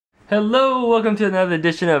Hello, welcome to another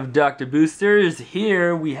edition of Dr. Boosters.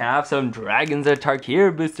 Here we have some Dragons of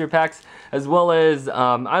Tarkir booster packs, as well as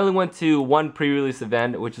I only went to one pre-release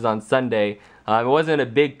event, which is on Sunday. It wasn't a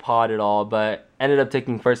big pod at all, but ended up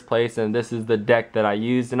taking first place, and this is the deck that I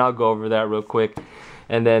used, and I'll go over that real quick.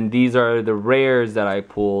 And then these are the rares that I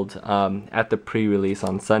pulled at the pre-release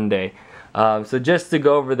on Sunday. So just to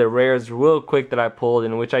go over the rares real quick that I pulled,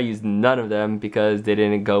 in which I used none of them because they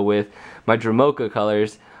didn't go with my Dromoka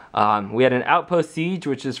colors. We had an Outpost Siege,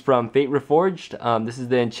 which is from Fate Reforged. This is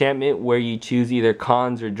the enchantment where you choose either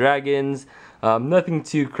cons or dragons. Nothing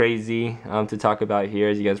too crazy to talk about here,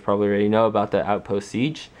 as you guys probably already know about the Outpost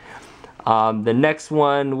Siege. The next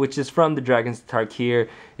one, which is from the Dragons of Tarkir,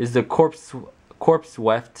 is the Corpse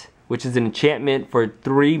Weft, which is an enchantment for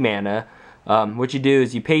 3 mana. What you do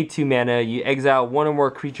is you pay 2 mana, you exile 1 or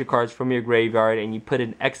more creature cards from your graveyard, and you put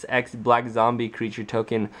an XX black zombie creature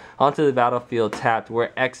token onto the battlefield tapped,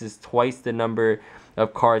 where X is twice the number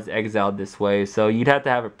of cards exiled this way. So you'd have to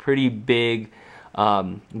have a pretty big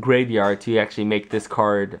graveyard to actually make this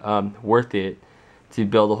card worth it to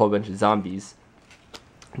build a whole bunch of zombies.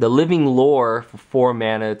 The Living Lore for 4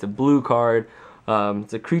 mana, it's a blue card.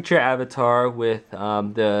 It's a creature avatar with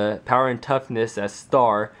the power and toughness as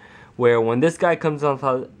star, where when this guy comes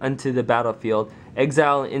onto the battlefield,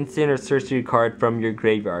 exile an instant or sorcery card from your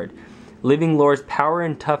graveyard. Living Lore's power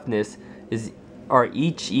and toughness are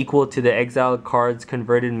each equal to the exiled card's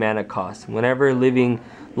converted mana cost. Whenever Living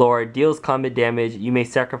Lore deals combat damage, you may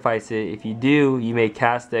sacrifice it. If you do, you may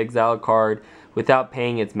cast the exiled card without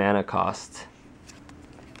paying its mana cost.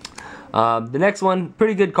 The next one,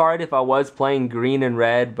 pretty good card if I was playing green and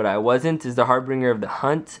red, but I wasn't, is the Harbinger of the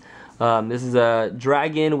Hunt. This is a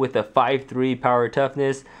dragon with a 5/3 power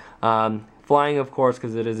toughness. Flying, of course,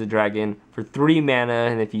 because it is a dragon, for 3 mana,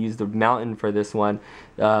 and if you use the mountain for this one,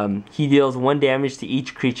 he deals 1 damage to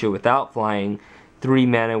each creature without flying. 3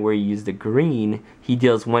 mana where you use the green, he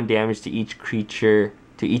deals 1 damage to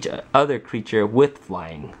each other creature with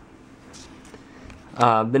flying.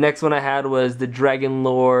 The next one I had was the Dragon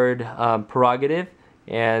Lord Prerogative,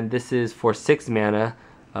 and this is for 6 mana.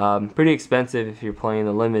 Pretty expensive if you're playing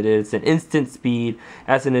the limited. It's an instant speed.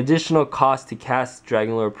 As an additional cost to cast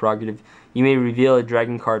Dragon Lord Prerogative, you may reveal a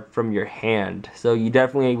dragon card from your hand. So you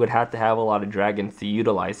definitely would have to have a lot of dragons to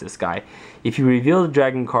utilize this guy. If you reveal the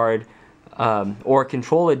dragon card or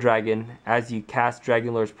control a dragon as you cast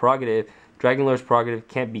Dragon Lord's Prerogative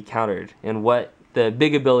can't be countered. And what the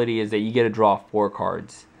big ability is that you get to draw 4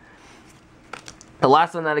 cards. The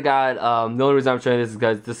last one that I got, the only reason I'm showing this is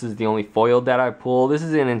because this is the only foil that I pulled. This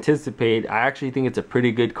is an Anticipate. I actually think it's a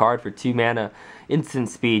pretty good card for 2 mana, instant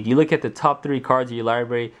speed. You look at the top 3 cards of your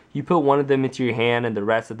library, you put 1 of them into your hand and the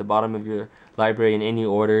rest at the bottom of your library in any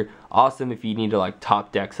order. Awesome if you need to like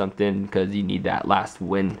top deck something because you need that last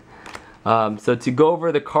win. So to go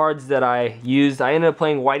over the cards that I used, I ended up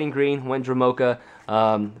playing white and green, went Dromoka,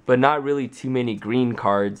 but not really too many green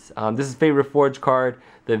cards. This is Fate Reforged card,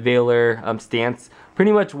 the Veiler stance.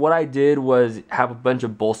 Pretty much what I did was have a bunch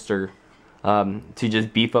of bolster to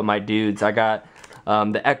just beef up my dudes. I got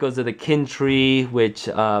the Echoes of the Kin Tree, which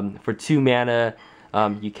for 2 mana,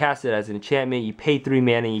 you cast it as an enchantment, you pay 3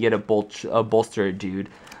 mana and you get a bolster dude.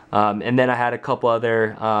 And then I had a couple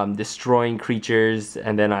other destroying creatures,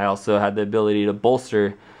 and then I also had the ability to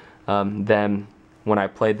bolster them when I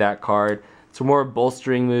played that card. Some more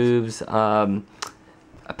bolstering moves,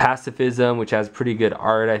 Pacifism, which has pretty good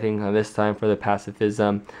art I think this time for the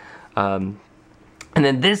Pacifism. And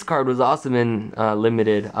then this card was awesome in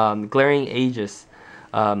limited, Glaring Aegis.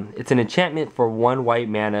 It's an enchantment for 1 white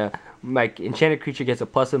mana. My enchanted creature gets a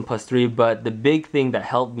 +1/+3, but the big thing that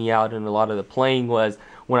helped me out in a lot of the playing was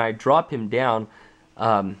when I drop him down,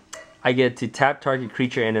 I get to tap target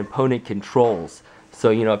creature and opponent controls. So,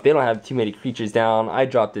 you know, if they don't have too many creatures down, I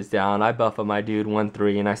drop this down, I buff up my dude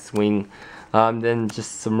 1/3 and I swing. Then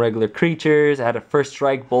just some regular creatures. I had a First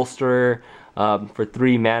Strike Bolsterer for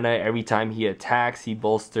 3 mana. Every time he attacks, he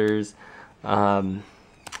bolsters. And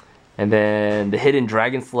then the Hidden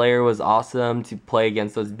Dragon Slayer was awesome to play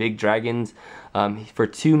against those big dragons for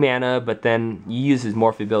 2 mana, but then you use his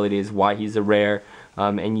morph ability is why he's a rare,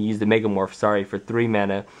 and you use the Megamorph, for 3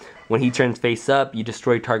 mana. When he turns face up, you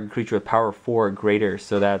destroy target creature with power 4 or greater,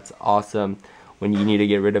 so that's awesome when you need to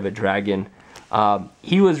get rid of a dragon.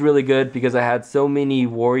 He was really good because I had so many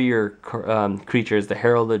warrior creatures. The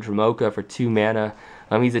Herald of Dromoka for 2 mana.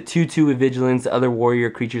 He's a 2/2 with vigilance. Other warrior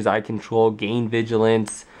creatures I control gain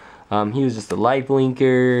vigilance. He was just a life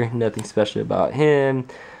linker, nothing special about him.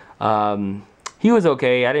 He was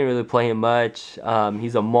okay, I didn't really play him much.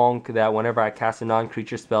 He's a monk that whenever I cast a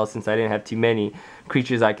non-creature spell, since I didn't have too many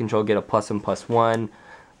creatures I control, get a +1/+1.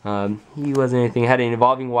 He wasn't anything. Had an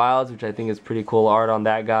Evolving Wilds, which I think is pretty cool art on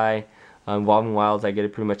that guy. Evolving Wilds, I get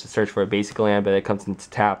it pretty much to search for a basic land, but it comes into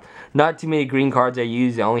tap. Not too many green cards I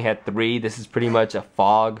used. I only had 3. This is pretty much a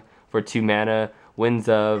fog for 2 mana. Winds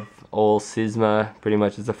of Ol Sisma, pretty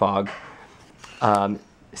much is a fog.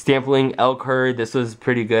 Stampling Elk Herd, this was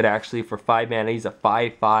pretty good actually for 5 mana. He's a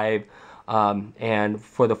 5/5. And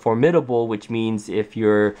for the Formidable, which means if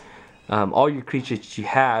you're all your creatures that you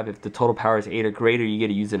have, if the total power is 8 or greater, you get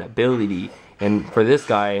to use an ability. And for this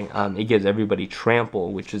guy, it gives everybody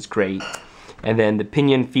trample, which is great. And then the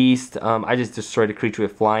Pinion Feast, I just destroyed a creature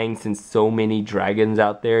with flying. Since so many dragons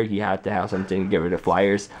out there, you have to have something to get rid of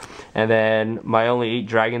flyers. And then my only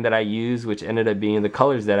dragon that I used, which ended up being the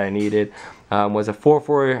colors that I needed, was a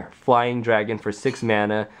 4/4 flying dragon for 6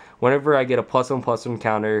 mana. Whenever I get a +1/+1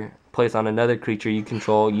 counter placed on another creature you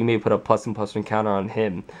control, you may put a +1/+1 counter on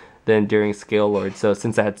him, the Enduring Scale Lord. So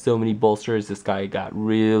since I had so many bolsters, this guy got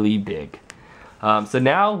really big. So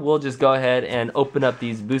now we'll just go ahead and open up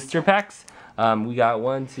these booster packs. We got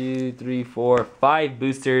 1, 2, 3, 4, 5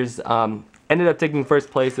 boosters. Ended up taking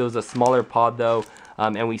first place. It was a smaller pod though,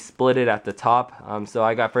 and we split it at the top. So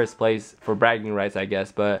I got first place for bragging rights, I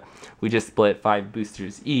guess, but we just split 5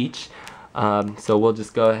 boosters each. So we'll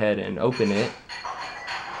just go ahead and open it.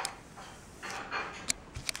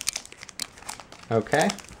 Okay.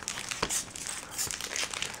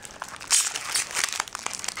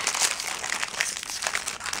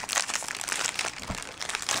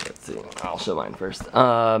 I'll show mine first.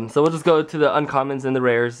 So we'll just go to the uncommons and the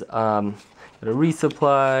rares. Got a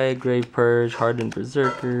Resupply, Grave Purge, Hardened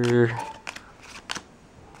Berserker.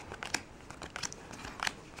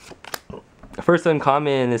 The first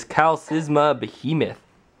uncommon is Cal Sisma Behemoth.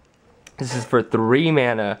 This is for 3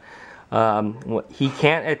 mana. He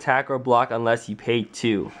can't attack or block unless you pay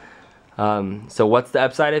 2. So what's the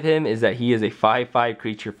upside of him is that he is a 5/5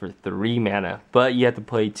 creature for 3 mana, but you have to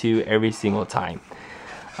play 2 every single time.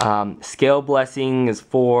 Scale Blessing is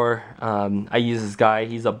 4. I use this guy.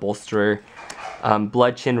 He's a bolsterer.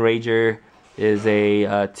 Bloodchin Rager is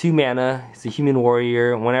a 2 mana. He's a human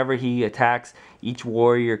warrior. Whenever he attacks, each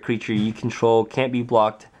warrior creature you control can't be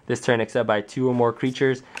blocked this turn except by 2 or more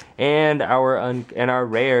creatures. And our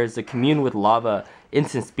rare is the Commune with Lava.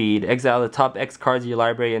 Instant speed. Exile the top X cards of your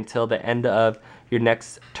library until the end of your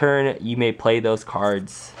next turn. You may play those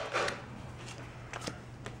cards.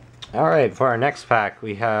 Alright, for our next pack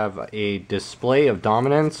we have a Display of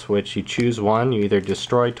Dominance, which you choose one. You either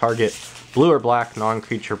destroy target blue or black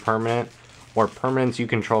non-creature permanent, or permanents you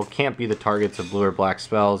control can't be the targets of blue or black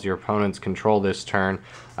spells your opponents control this turn.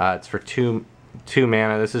 It's for 2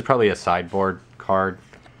 mana. This is probably a sideboard card.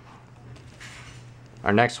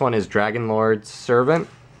 Our next one is Dragon Lord's Servant,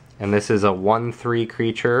 and this is a 1/3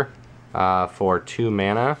 creature for 2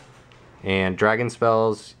 mana. And dragon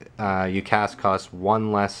spells you cast cost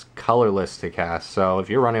 1 less colorless to cast. So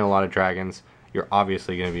if you're running a lot of dragons, you're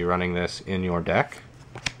obviously going to be running this in your deck.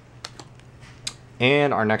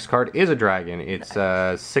 And our next card is a dragon. It's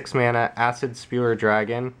a 6 mana Acid Spewer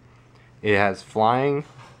Dragon. It has flying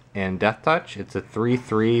and death touch. It's a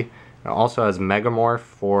 3/3. It also has Megamorph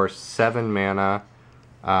for 7 mana.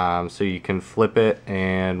 So you can flip it,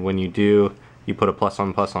 and when you do, you put a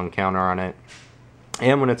 +1/+1 counter on it.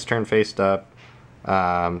 And when it's turned faced up,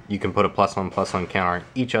 you can put a +1/+1 counter on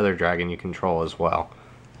each other dragon you control as well.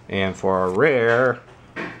 And for our rare,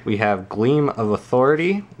 we have Gleam of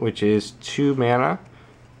Authority, which is 2 mana,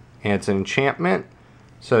 and it's an enchantment.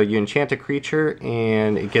 So you enchant a creature,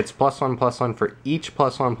 and it gets +1/+1 for each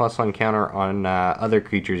 +1/+1 counter on other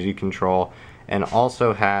creatures you control, and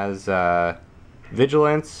also has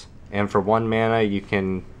Vigilance. And for 1 mana, you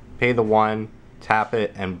can pay the 1, tap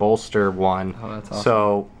it, and bolster 1. Oh, that's awesome.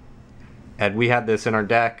 So, had we had this in our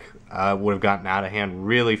deck, would have gotten out of hand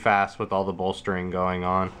really fast with all the bolstering going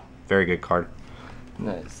on. Very good card.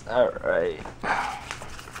 Nice. Alright.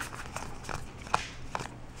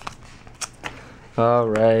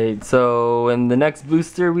 Alright, so and the next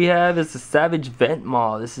booster we have is the Savage Vent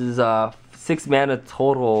Maw. This is 6 mana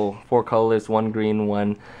total, 4 colorless, 1 green,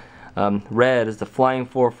 1 red. Is the flying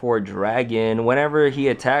 4/4 dragon. Whenever he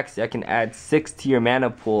attacks, I can add 6 to your mana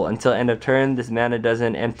pool. Until end of turn, this mana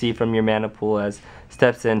doesn't empty from your mana pool as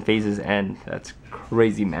steps and phases end. That's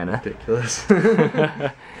crazy mana. Ridiculous.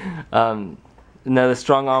 Another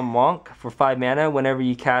Strong Arm Monk for 5 mana. Whenever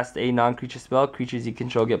you cast a non-creature spell, creatures you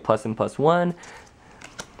control get +1/+1.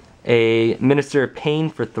 A Minister of Pain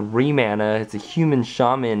for 3 mana. It's a human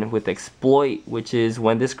shaman with Exploit, which is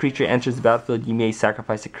when this creature enters the battlefield, you may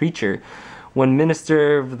sacrifice a creature. When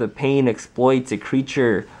Minister of the Pain exploits a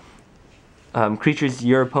creature, creatures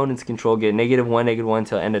your opponents control get -1/-1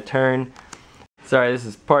 till end of turn. Sorry, this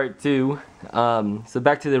is part 2. So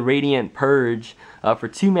back to the Radiant Purge. For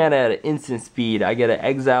 2 mana at an instant speed, I get to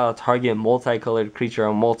exile a target multicolored creature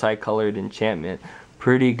on multicolored enchantment.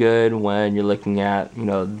 Pretty good when you're looking at, you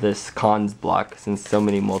know, this cons block, since so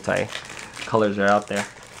many multicolors are out there.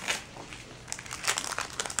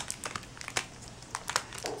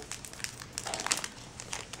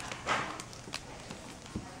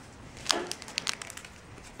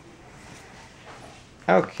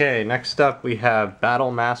 Okay, next up we have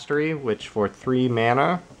Battle Mastery, which for 3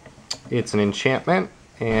 mana, it's an enchantment,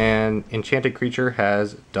 and enchanted creature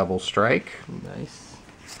has double strike. Nice.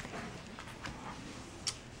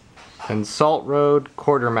 And Salt Road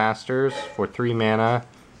Quartermasters for 3 mana,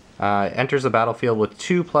 enters the battlefield with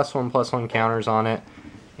 2 +1/+1 counters on it,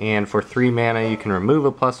 and for 3 mana you can remove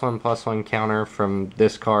a +1/+1 counter from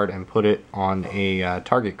this card and put it on a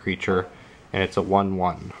target creature, and it's a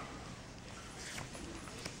 1/1.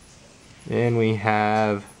 Then we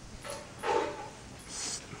have,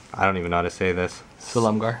 I don't even know how to say this.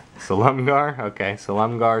 Silumgar. Silumgar, okay.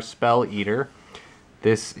 Silumgar Spell Eater.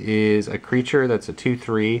 This is a creature that's a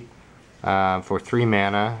 2/3 for 3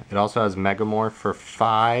 mana. It also has Megamorph for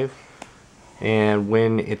 5. And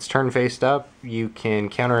when it's turn faced up, you can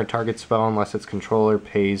counter a target spell unless its controller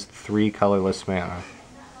pays 3 colorless mana.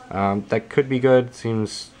 That could be good.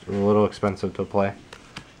 Seems a little expensive to play.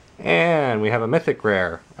 And we have a Mythic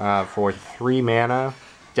Rare for 3 mana,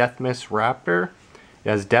 Deathmist Raptor. It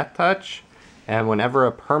has Death Touch, and whenever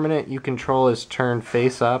a permanent you control is turned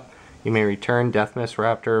face up, you may return Deathmist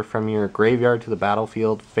Raptor from your graveyard to the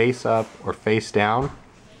battlefield face up or face down.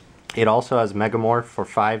 It also has Megamorph for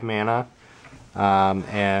 5 mana,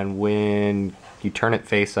 and when you turn it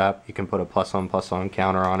face up, you can put a +1/+1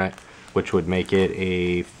 counter on it, which would make it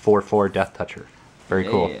a 4/4 Death Toucher. Very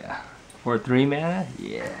cool. Yeah. For 3 mana?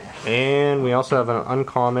 Yeah. And we also have an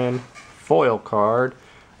uncommon foil card,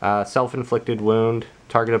 Self-Inflicted Wound.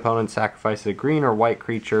 Target opponent sacrifices a green or white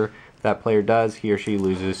creature. If that player does, he or she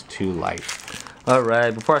loses 2 life.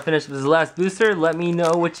 Alright, before I finish this last booster, let me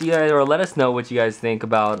know what you guys, or let us know what you guys think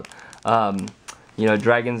about, you know,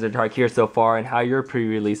 Dragons or Tarkir so far, and how your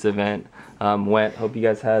pre-release event went. Hope you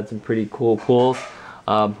guys had some pretty cool pulls.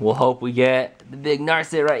 We'll hope we get the big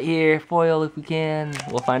Narset right here, foil if we can.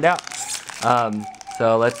 We'll find out.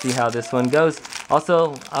 So let's see how this one goes.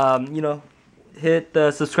 Also, you know, hit the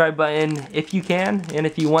subscribe button if you can, and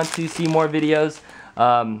if you want to see more videos,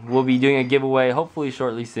 we'll be doing a giveaway hopefully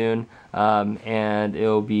shortly soon, and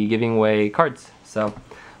it'll be giving away cards. So,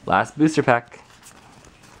 last booster pack.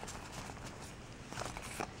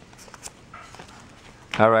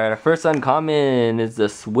 Alright, our first uncommon is the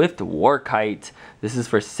Swift Warkite. This is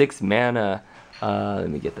for 6 mana. Let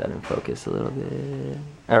me get that in focus a little bit.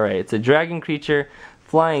 Alright, it's a dragon creature.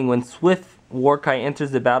 Flying, when Swift Warkite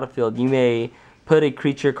enters the battlefield, you may put a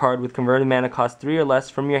creature card with converted mana cost 3 or less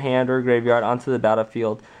from your hand or graveyard onto the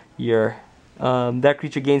battlefield. That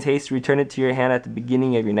creature gains haste. Return it to your hand at the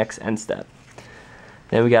beginning of your next end step.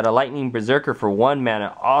 Then we got a Lightning Berserker for 1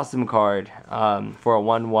 mana. Awesome card for a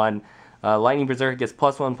 1/1. Lightning Berserker gets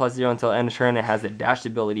 +1/+0 until end of turn. It has a dash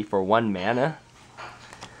ability for 1 mana.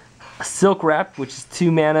 A Silk Wrap, which is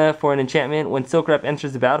 2 mana for an enchantment. When Silk Wrap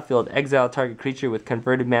enters the battlefield, exile a target creature with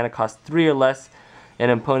converted mana cost 3 or less an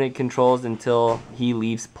opponent controls until he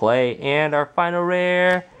leaves play. And our final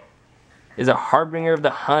rare is a Harbinger of the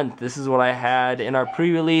Hunt. This is what I had in our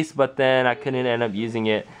pre-release, but then I couldn't end up using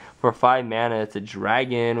it. For 5 mana, it's a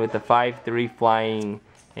dragon with a 5/3 flying,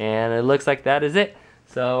 and it looks like that is it.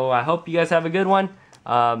 So I hope you guys have a good one.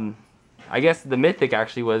 I guess the Mythic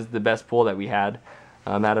actually was the best pull that we had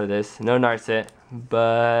out of this. No Narset,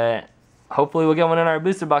 but hopefully we'll get one in our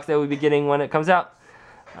booster box that we'll be getting when it comes out.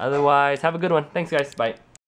 Otherwise, have a good one. Thanks, guys. Bye.